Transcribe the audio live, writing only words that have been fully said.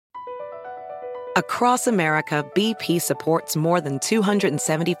Across America, BP supports more than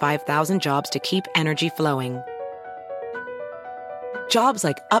 275,000 jobs to keep energy flowing. Jobs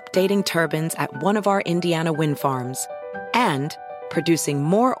like updating turbines at one of our Indiana wind farms and producing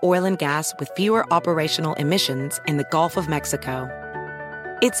more oil and gas with fewer operational emissions in the Gulf of Mexico.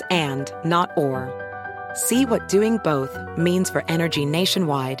 It's and, not or. See what doing both means for energy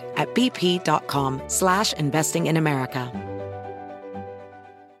nationwide at bp.com/investing in America.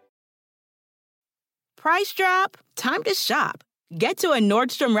 Price drop? Time to shop. Get to a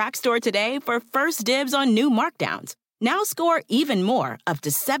Nordstrom Rack store today for first dibs on new markdowns. Now score even more, up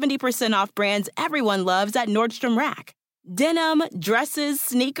to 70% off brands everyone loves at Nordstrom Rack. Denim, dresses,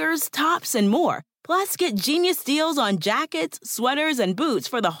 sneakers, tops, and more. Plus, get genius deals on jackets, sweaters, and boots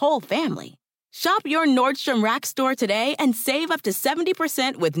for the whole family. Shop your Nordstrom Rack store today and save up to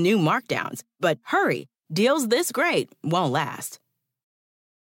 70% with new markdowns. But hurry, deals this great won't last.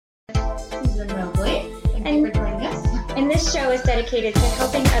 Susan Robley, thank you for joining us. And this show is dedicated to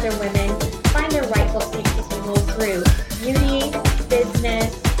helping other women find their rightful seats through beauty,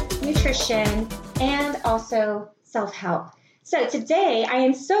 business, nutrition, and also self-help. So today I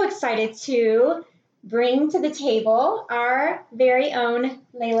am so excited to bring to the table our very own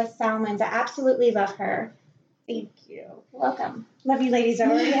Layla Salmons. I absolutely love her. Thank you. Welcome. Love you, ladies. I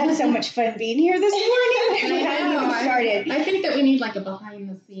already had so much fun being here this morning. We haven't even started. I think that we need like a behind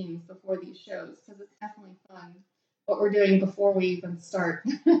the scenes before these shows because it's definitely fun what we're doing before we even start.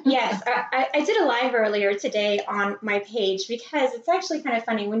 Yes, I did a live earlier today on my page because it's actually kind of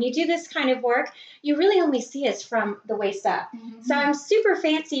funny. When you do this kind of work, you really only see us from the waist up. Mm-hmm. So I'm super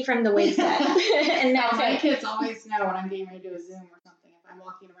fancy from the waist up. And that's my kids always know when I'm getting ready to do a Zoom or something, if I'm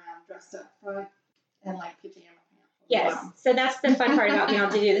walking around dressed up front and like pajama pants. Yes, so that's the fun part about being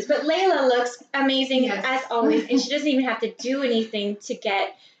able to do this. But Layla looks amazing as always, and she doesn't even have to do anything to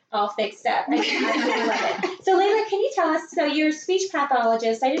get all fixed up. I absolutely love it. So Layla, can you tell us, so you're a speech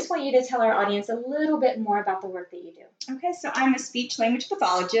pathologist. I just want you to tell our audience a little bit more about the work that you do. Okay, so I'm a speech language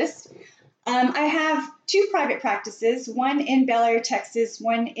pathologist. I have two private practices, one in Bel Air, Texas,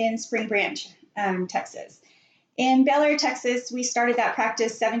 one in Spring Branch, Texas. In Bel Air, Texas, we started that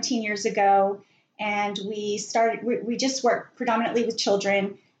practice 17 years ago, and we just work predominantly with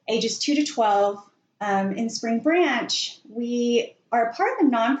children ages 2 to 12. In Spring Branch, we are a part of a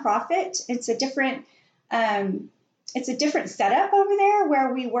nonprofit. It's a different setup over there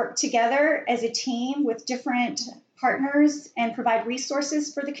where we work together as a team with different partners and provide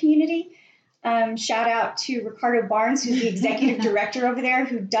resources for the community. Shout out to Ricardo Barnes, who's the executive director over there,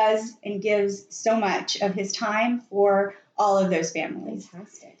 who does and gives so much of his time for all of those families.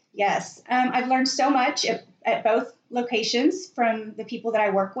 Fantastic. Yes. I've learned so much at both locations from the people that I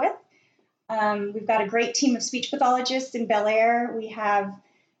work with. We've got a great team of speech pathologists in Bel Air. We have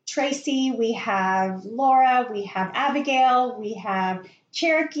Tracy, we have Laura, we have Abigail, we have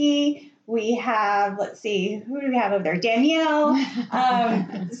Cherokee, we have, let's see, who do we have over there? Danielle.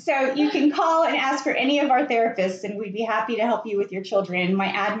 So you can call and ask for any of our therapists, and we'd be happy to help you with your children. My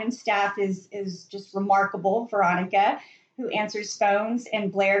admin staff is just remarkable. Veronica, who answers phones, and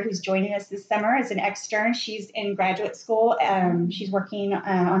Blair, who's joining us this summer as an extern. She's in graduate school. She's working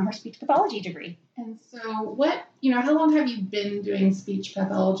on her speech pathology degree. And so how long have you been doing speech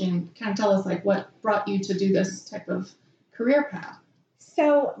pathology, and kind of tell us like what brought you to do this type of career path?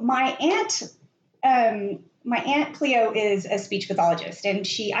 So my aunt Cleo is a speech pathologist, and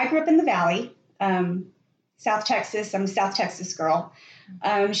I grew up in the Valley, South Texas. I'm a South Texas girl.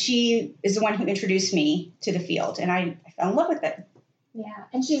 She is the one who introduced me to the field, and I fell in love with it. Yeah,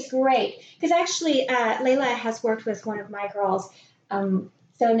 and she's great because actually Layla has worked with one of my girls.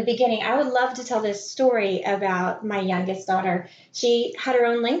 So in the beginning, I would love to tell this story about my youngest daughter. She had her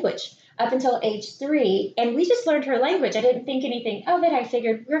own language up until age 3, and we just learned her language. I didn't think anything of it. I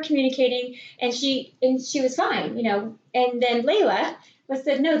figured we're communicating, and she was fine, And then Layla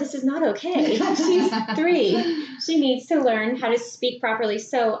said, no, this is not okay. She's 3. She needs to learn how to speak properly.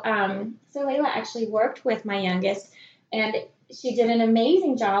 So Layla actually worked with my youngest, and she did an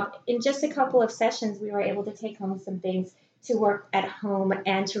amazing job. In just a couple of sessions, we were able to take home some things to work at home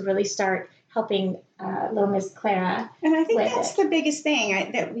and to really start helping little Miss Clara. And I think that's the biggest thing.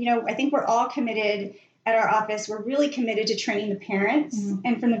 I think we're all committed at our office. We're really committed to training the parents,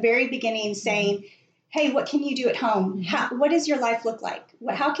 and from the very beginning saying, hey, what can you do at home? What does your life look like?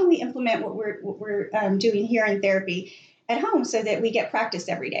 How can we implement what we're doing here in therapy at home so that we get practice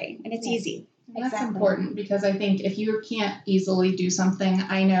every day and it's easy? That's important because I think if you can't easily do something,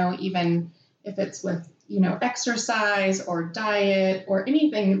 I know even if it's with exercise or diet or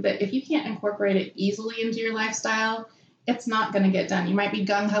anything, that if you can't incorporate it easily into your lifestyle, it's not going to get done. You might be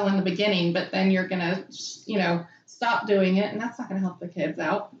gung-ho in the beginning, but then you're going to, stop doing it, and that's not going to help the kids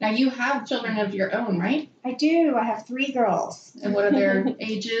out. Now, you have children of your own, right? I do. I have 3 girls. And what are their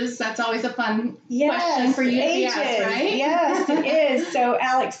ages? That's always a fun question for you to ask, right? Yes, it is. So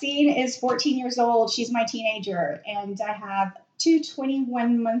Alexine is 14 years old. She's my teenager. And I have 2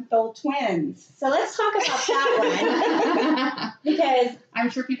 21-month-old twins. So let's talk about that one. Because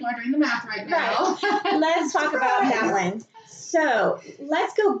I'm sure people are doing the math right now. Right. Let's talk about that one. So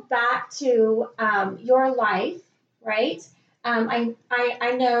let's go back to your life, right?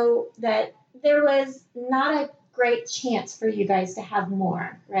 I know that there was not a great chance for you guys to have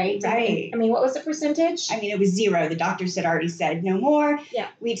more, right? Right. I mean, what was the percentage? I mean, it was 0. The doctors had already said no more. Yeah.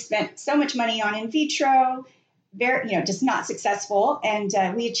 We'd spent so much money on in vitro, just not successful. And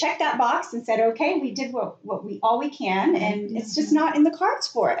we had checked that box and said, okay, we did all we can, and it's just not in the cards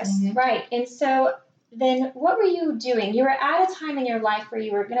for us. Mm-hmm. Right. And so then what were you doing? You were at a time in your life where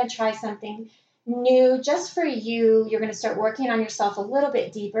you were going to try something new just for you. You're going to start working on yourself a little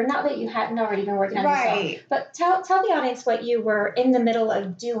bit deeper. Not that you hadn't already been working on yourself, but tell the audience what you were in the middle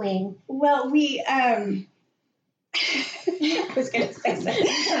of doing. Well, we I was going to say something.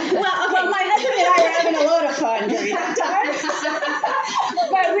 Well, my husband and I were having a lot of fun during that time.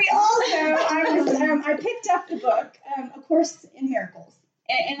 But we also, I picked up the book, A Course in Miracles.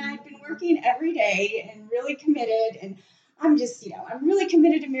 And I've been working every day and really committed. And I'm just, I'm really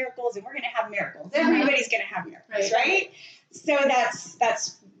committed to miracles, and we're going to have miracles. Everybody's going to have miracles, right? So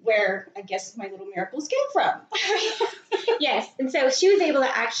that's where I guess my little miracles came from. Yes. And so she was able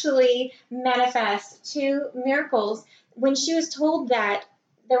to actually manifest 2 miracles when she was told that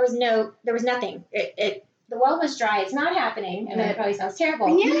there was nothing. The well was dry. It's not happening. I mean, it probably sounds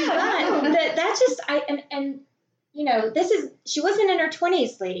terrible. Yeah. But that's just, she wasn't in her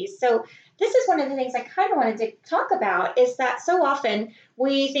 20s, ladies. So this is one of the things I kind of wanted to talk about, is that so often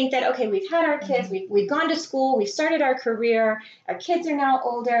we think that, okay, we've had our kids, we've gone to school, we've started our career, our kids are now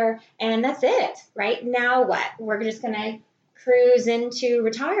older, and that's it, right? Now what? We're just going to cruise into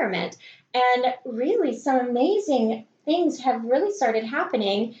retirement. And really some amazing things have really started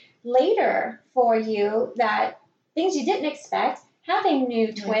happening later for you, that things you didn't expect. Having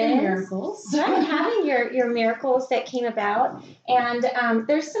new twins, miracles, right? Having your miracles that came about, and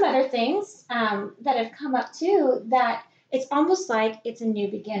there's some other things that have come up too. That it's almost like it's a new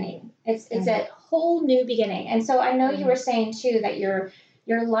beginning. It's a whole new beginning. And so I know you were saying too that your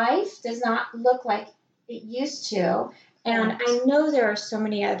life does not look like it used to. And I know there are so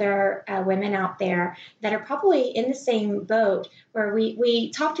many other women out there that are probably in the same boat, where we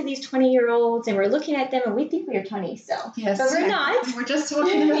talk to these 20-year-olds and we're looking at them and we think we are 20. So, yes, but we're not. We're just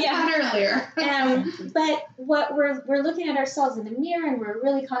talking about that earlier. But what we're looking at ourselves in the mirror, and we're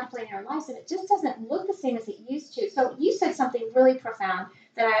really contemplating our lives, and it just doesn't look the same as it used to. So you said something really profound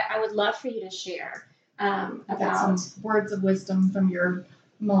that I would love for you to share about some words of wisdom from your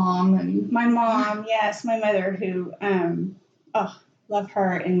mom. And my mom, yes, my mother, who love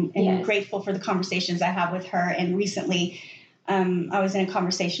her and grateful for the conversations I have with her. And recently I was in a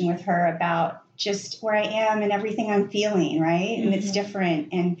conversation with her about just where I am and everything I'm feeling, right? And it's different,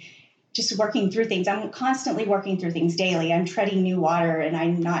 and just working through things. I'm constantly working through things daily. I'm treading new water, and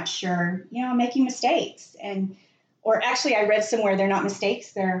I'm not sure, I'm making mistakes. Or actually, I read somewhere they're not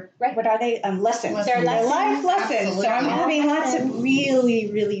mistakes. They're, what are they? Lessons. They're life lessons. Absolutely. So I'm having lots of really,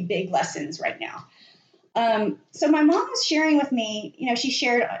 really big lessons right now. So my mom was sharing with me, she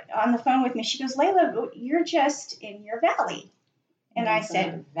shared on the phone with me. She goes, Layla, you're just in your valley. And I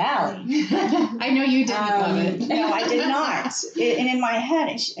said, valley? I know you didn't love it. No, I did not. And in my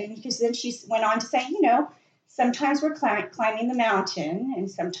head, and because then she went on to say, sometimes we're climbing the mountain, and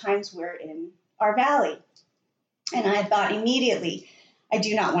sometimes we're in our valley. And I thought immediately, I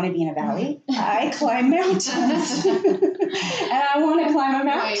do not want to be in a valley. I climb mountains. And I want to climb a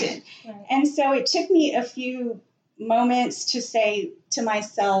mountain. Right. And so it took me a few moments to say to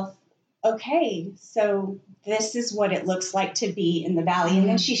myself, okay, so this is what it looks like to be in the valley. And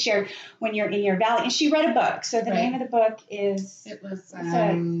then she shared, when you're in your valley, and she read a book. So the name of the book is... It was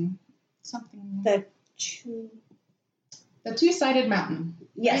something... The Two-Sided Mountain.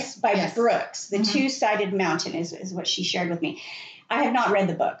 Yes, by Brooks. The Two-Sided Mountain is what she shared with me. I have not read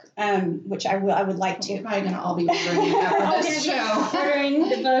the book, which I would like to. We're probably going to all be ordering it after this show. Ordering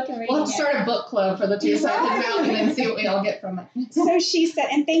the book and reading We'll start a book club for the Two-Sided Mountain and see what we all get from it. So she said,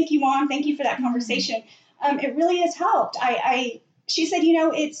 and thank you, Mom. Thank you for that conversation. It really has helped. She said,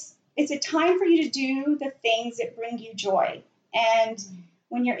 it's a time for you to do the things that bring you joy. And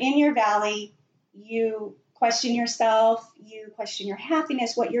when you're in your valley, you question yourself, you question your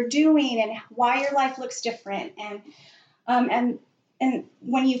happiness, what you're doing, and why your life looks different. And And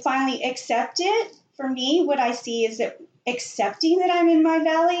when you finally accept it, for me, what I see is that accepting that I'm in my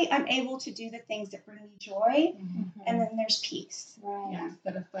valley, I'm able to do the things that bring me joy, and then there's peace. Right. Yeah,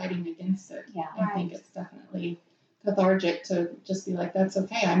 instead of fighting against it. Yeah. I think it's definitely cathartic to just be like, that's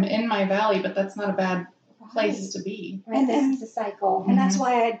okay. I'm in my valley, but that's not a bad place to be. Right. This is a cycle. And that's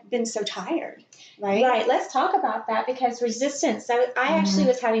why I've been so tired, right? Right. Let's talk about that, because resistance. I actually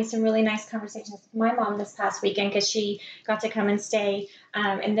was having some really nice conversations with my mom this past weekend, because she got to come and stay.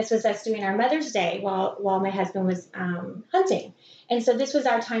 And this was us doing our Mother's Day while my husband was hunting. And so this was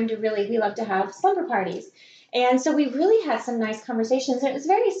our time to really, we love to have slumber parties. And so we really had some nice conversations, and it was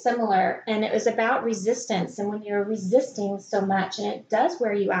very similar, and it was about resistance, and when you're resisting so much, and it does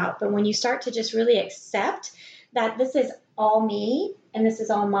wear you out, but when you start to just really accept that this is all me, and this is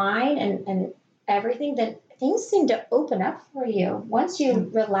all mine, and everything, then things seem to open up for you. Once you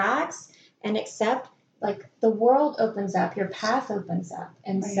relax and accept, like, the world opens up, your path opens up,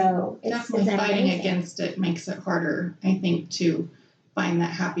 and so it's definitely fighting amazing. against it makes it harder, I think, to find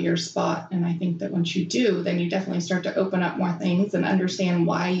that happier spot. And I think that once you do, then you definitely start to open up more things and understand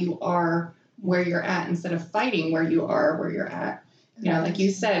why you are where you're at, instead of fighting where you are where you're at. You know, like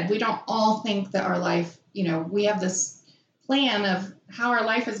you said, we don't all think that our life, you know, we have this plan of how our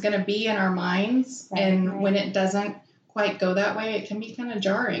life is going to be in our minds. And when it doesn't quite go that way, it can be kind of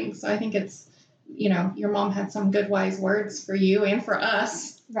jarring. So I think it's, you know, your mom had some good wise words for you and for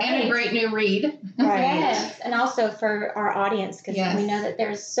us. And a great new read. Yes, and also for our audience, because we know that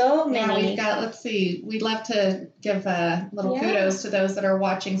there's so many. Yeah, we've got, let's see, we'd love to give a little kudos to those that are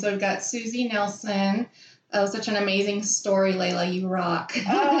watching. So we've got Susie Nelson. Oh, such an amazing story, Layla. You rock. Oh,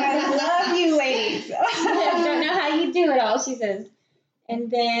 I love you ladies. I don't know how you do it all, she says. And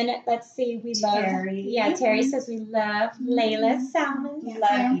then, let's see, we love Terry. Yeah, Terry says we love Layla Salmon. We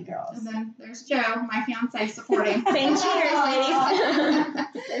love you girls. And then there's Joe, my fiance, supporting. Saying cheers, ladies.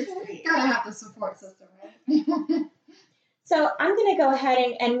 Gotta have the support system, right? So I'm going to go ahead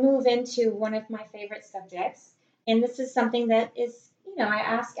and move into one of my favorite subjects. And this is something that is, you know, I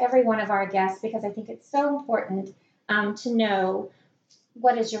ask every one of our guests, because I think it's so important to know,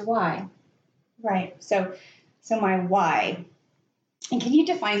 what is your why? Right. So my why. And can you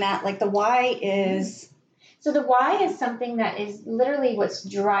define that? Like, the why is... So the why is something that is literally what's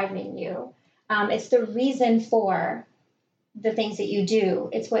driving you. It's the reason for the things that you do.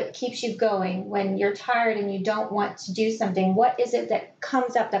 It's what keeps you going when you're tired and you don't want to do something. What is it that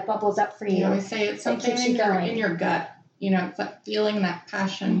comes up, that bubbles up for you? You always say it's something in your gut. You know, it's that feeling, that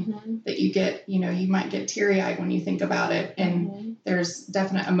passion that you get. You know, you might get teary-eyed when you think about it. And there's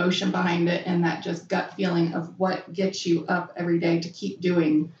definite emotion behind it, and that just gut feeling of what gets you up every day to keep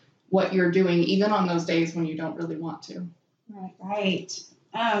doing what you're doing, even on those days when you don't really want to. Right.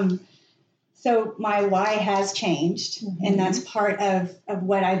 So my why has changed, and that's part of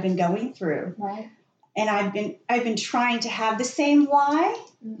what I've been going through. Right. And I've been trying to have the same why,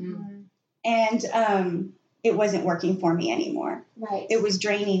 and it wasn't working for me anymore. Right. It was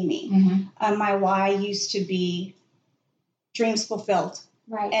draining me. My why used to be dreams fulfilled.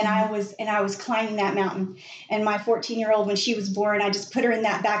 Right. And I was climbing that mountain. And my 14-year-old, when she was born, I just put her in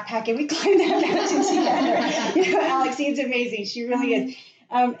that backpack and we climbed that mountain together. You know, Alexine's amazing. She really is.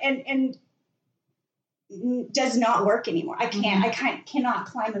 And does not work anymore. I can't. I cannot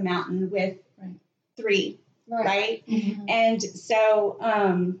climb a mountain with three. Right. And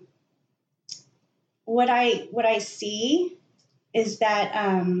so what I see is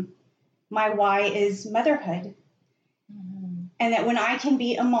that my why is motherhood. And that when I can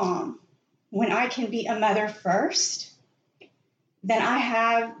be a mom, when I can be a mother first, then I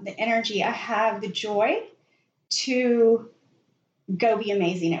have the energy, I have the joy to go be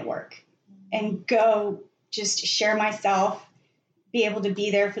amazing at work and go just share myself, be able to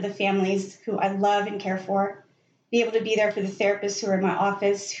be there for the families who I love and care for, be able to be there for the therapists who are in my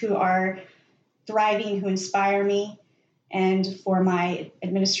office, who are thriving, who inspire me, and for my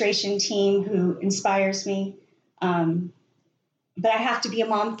administration team who inspires me. But I have to be a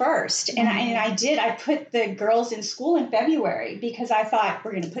mom first. And I put the girls in school in February because I thought,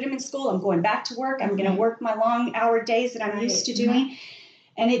 we're going to put them in school. I'm going back to work. I'm going to work my long hour days that I'm used to doing.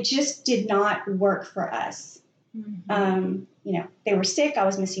 And it just did not work for us. You know, they were sick. I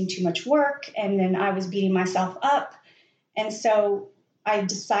was missing too much work. And then I was beating myself up. And so I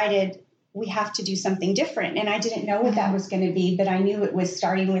decided we have to do something different. And I didn't know what that was going to be, but I knew it was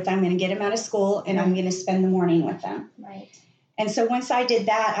starting with, I'm going to get them out of school and I'm going to spend the morning with them. Right. And so once I did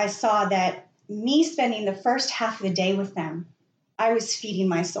that, I saw that me spending the first half of the day with them, I was feeding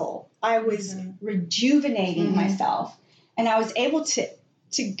my soul. I was rejuvenating myself. And I was able to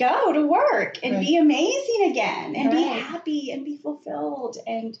to go to work and be amazing again and be Right. happy and be fulfilled.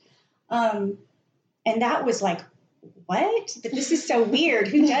 And that was like, what? But this is so weird.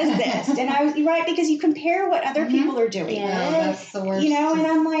 Who does this? And I was right, because you compare what other people are doing. Yeah. Oh, that's the worst. You know, and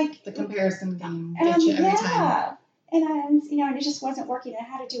I'm like, The comparison game and gets you every time. yeah. And you know, and it just wasn't working. I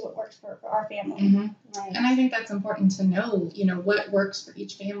had to do what worked for our family. Mm-hmm. Right. And I think that's important to know, you know, what works for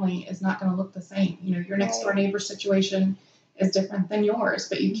each family is not going to look the same. You know, your next door neighbor situation is different than yours,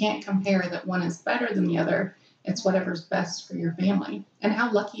 but you can't compare that one is better than the other. It's whatever's best for your family. And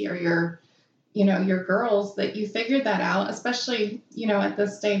how lucky are your girls that you figured that out, especially, you know, at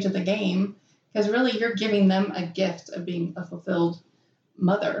this stage of the game, because really you're giving them a gift of being a fulfilled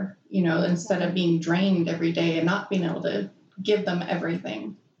mother, you know, instead of being drained every day and not being able to give them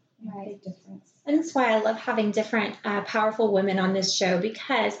everything. Right. Big difference. And that's why I love having different powerful women on this show,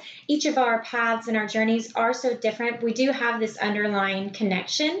 because each of our paths and our journeys are so different. We do have this underlying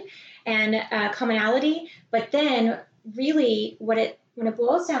connection and commonality, but then really when it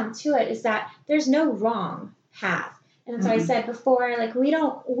boils down to it is that there's no wrong path. And so I said before, like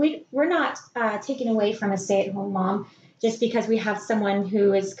we're not taken away from a stay-at-home mom just because we have someone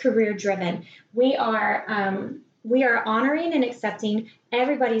who is career driven. We are honoring and accepting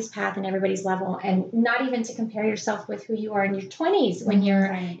everybody's path and everybody's level, and not even to compare yourself with who you are in your 20s when you're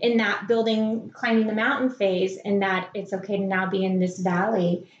in that climbing the mountain phase, and that it's okay to now be in this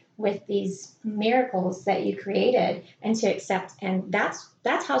valley with these miracles that you created, and to accept. And that's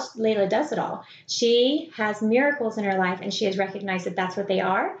how Layla does it all. She has miracles in her life, and she has recognized that that's what they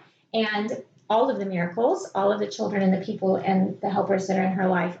are. And all of the miracles, all of the children and the people and the helpers that are in her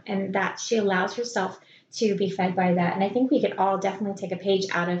life, and that she allows herself to be fed by that. And I think we could all definitely take a page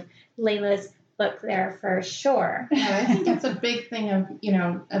out of Layla's book there for sure. Yeah, I think it's a big thing of, you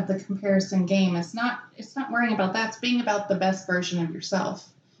know, of the comparison game. It's not worrying about that. It's being about the best version of yourself,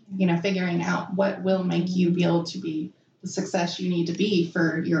 you know, figuring out what will make you be able to be the success you need to be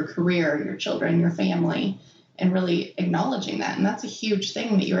for your career, your children, your family, and really acknowledging that. And that's a huge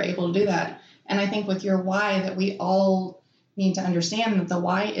thing that you're able to do that. And I think with your why, that we all need to understand that the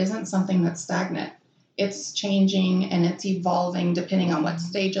why isn't something that's stagnant. It's changing and it's evolving depending on what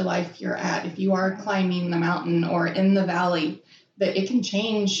stage of life you're at. If you are climbing the mountain or in the valley, that it can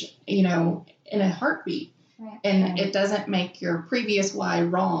change, you know, in a heartbeat. Right. And it doesn't make your previous why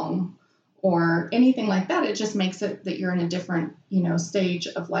wrong or anything like that. It just makes it that you're in a different, you know, stage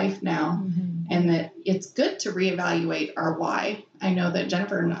of life now, and that it's good to reevaluate our why. I know that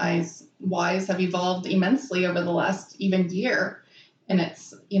Jennifer and I's whys have evolved immensely over the last even year, and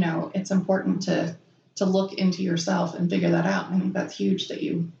it's, you know, it's important to look into yourself and figure that out. I think that's huge that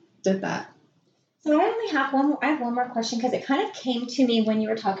you did that. So I have one more question, because it kind of came to me when you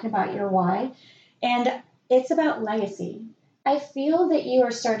were talking about your why, and it's about legacy. I feel that you are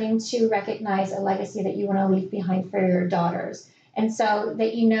starting to recognize a legacy that you want to leave behind for your daughters. And so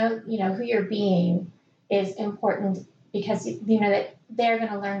that you know who you're being is important, because you know that they're going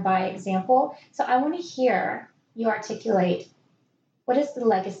to learn by example. So I want to hear you articulate, what is the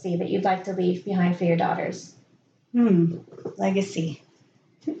legacy that you'd like to leave behind for your daughters? Legacy.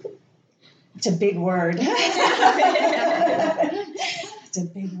 It's a big word. It's a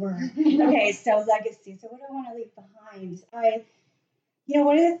big word. Okay, so legacy. So what do I want to leave behind?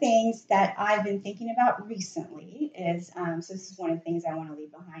 One of the things that I've been thinking about recently is, so this is one of the things I want to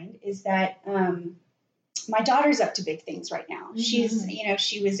leave behind, is that my daughter's up to big things right now. She's,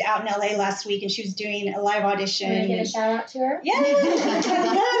 she was out in LA last week and she was doing a live audition. Can I get a shout out to her? Yeah, I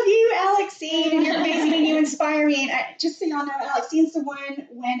love you, Alexine, and you're amazing and you inspire me. And just so y'all know, Alexine's the one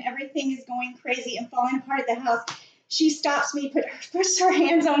when everything is going crazy and falling apart at the house. She stops me, puts her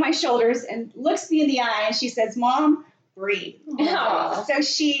hands on my shoulders and looks me in the eye and she says, "Mom, breathe." Aww. So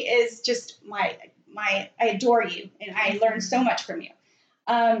she is just I adore you and I learned so much from you.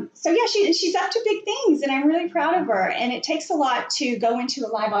 She's up to big things and I'm really proud of her. And it takes a lot to go into a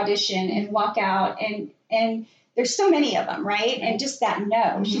live audition and walk out and there's so many of them, right? And just that no,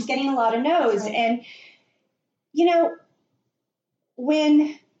 mm-hmm. She's getting a lot of no's. Right.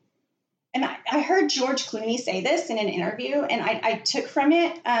 And I heard George Clooney say this in an interview and I took from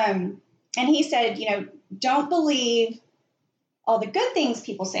it. And he said, don't believe all the good things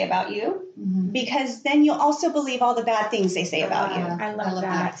people say about you, mm-hmm. because then you'll also believe all the bad things they say about you. I love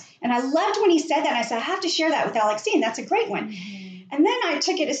that. And I loved when he said that. And I said, I have to share that with Alexine. That's a great one. Mm-hmm. And then I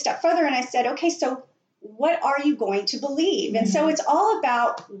took it a step further and I said, okay, so what are you going to believe? Mm-hmm. And so it's all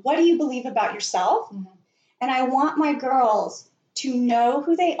about, what do you believe about yourself? Mm-hmm. And I want my girls to know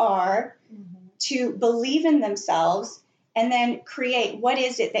who they are, mm-hmm. to believe in themselves, and then create what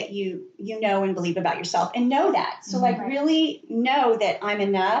is it that you know and believe about yourself, and know that. So like really know that I'm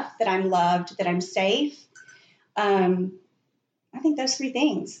enough, that I'm loved, that I'm safe. I think those 3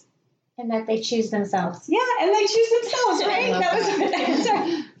 things. And that they choose themselves. Yeah, and they choose themselves, right? I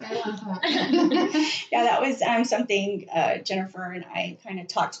love that. Yeah, that was something Jennifer and I kind of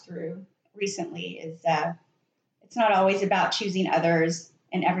talked through recently, is it's not always about choosing others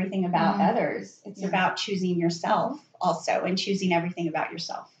and everything about others. It's about choosing yourself also, and choosing everything about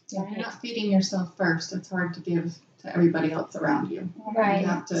yourself. Yeah, if you're not feeding yourself first, it's hard to give to everybody else around you. Right. You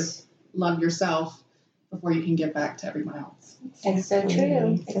have to love yourself before you can give back to everyone else. It's so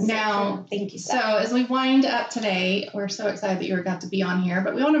true. Now, thank you. So as we wind up today, we're so excited that you got to be on here,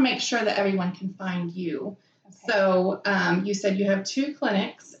 but we want to make sure that everyone can find you. Okay. So you said you have 2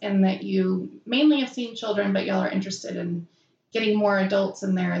 clinics, and that you mainly have seen children, but y'all are interested in getting more adults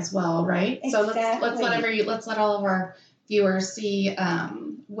in there as well, right? Exactly. So let's let all of our viewers see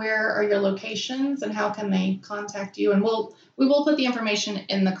where are your locations and how can they contact you, and we will put the information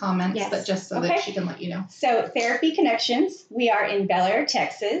in the comments, but just so that she can let you know. So Therapy Connections, we are in Bel Air,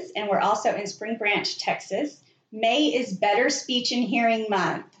 Texas, and we're also in Spring Branch, Texas. May is Better Speech and Hearing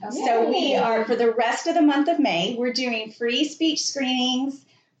Month. Okay. So we are, for the rest of the month of May, we're doing free speech screenings,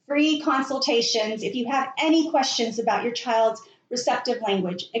 free consultations. If you have any questions about your child's receptive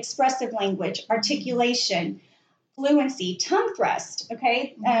language, expressive language, articulation, fluency, tongue thrust,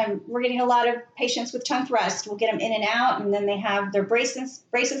 okay? We're getting a lot of patients with tongue thrust. We'll get them in and out, and then they have their braces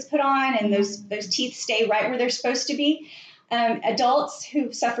put on, and those teeth stay right where they're supposed to be. Adults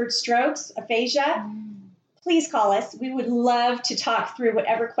who've suffered strokes, aphasia, please call us. We would love to talk through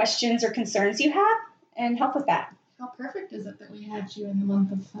whatever questions or concerns you have and help with that. How perfect is it that we had you in the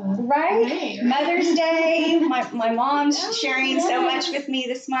month of May? Right? Mother's Day. My mom's sharing so much with me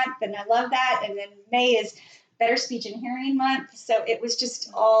this month, and I love that. And then May is Better Speech and Hearing Month, so it was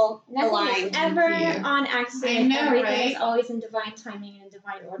just all aligned. Nothing is ever on accident. I know, Everything right? is always in divine timing and in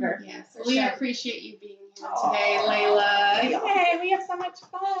divine order. Yes, we appreciate you being here today, Layla. Yay, we have so much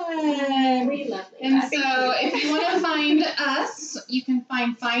fun. We love Layla. And so if you want to find us, you can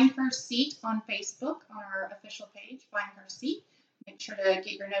find Her Seat on Facebook, on our official page, Find Her Seat. Make sure to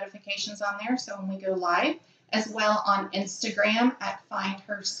get your notifications on there so when we go live. As well on Instagram at Find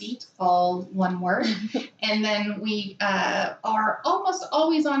Her Seat, all one word. And then we are almost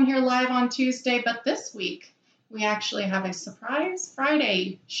always on here live on Tuesday, but this week we actually have a surprise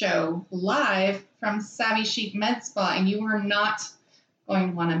Friday show live from Savvy Chic Med Spa, and you are not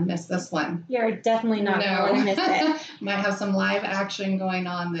going to want to miss this one. You're definitely not going to miss it. Might have some live action going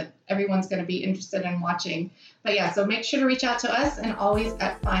on that everyone's going to be interested in watching. But yeah, so make sure to reach out to us, and always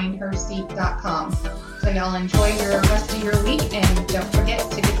at findherseat.com. So y'all enjoy your rest of your week, and don't forget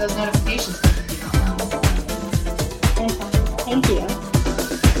to get those notifications. Thank you.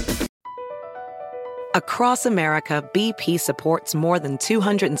 Across America, BP supports more than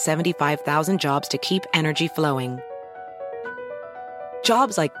 275,000 jobs to keep energy flowing.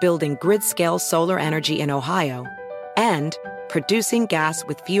 Jobs like building grid-scale solar energy in Ohio and producing gas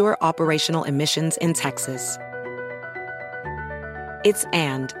with fewer operational emissions in Texas. It's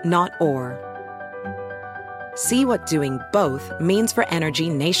and, not or. See what doing both means for energy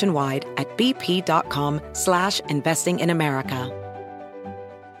nationwide at bp.com/investing in America.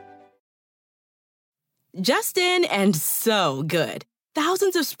 Justin and so good.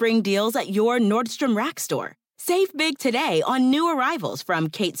 Thousands of spring deals at your Nordstrom Rack store. Save big today on new arrivals from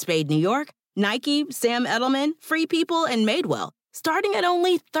Kate Spade New York, Nike, Sam Edelman, Free People, and Madewell, starting at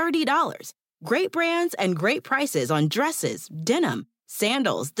only $30. Great brands and great prices on dresses, denim,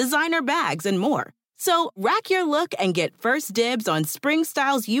 sandals, designer bags, and more. So rack your look and get first dibs on spring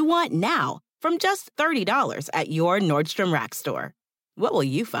styles you want now from just $30 at your Nordstrom Rack store. What will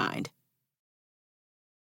you find?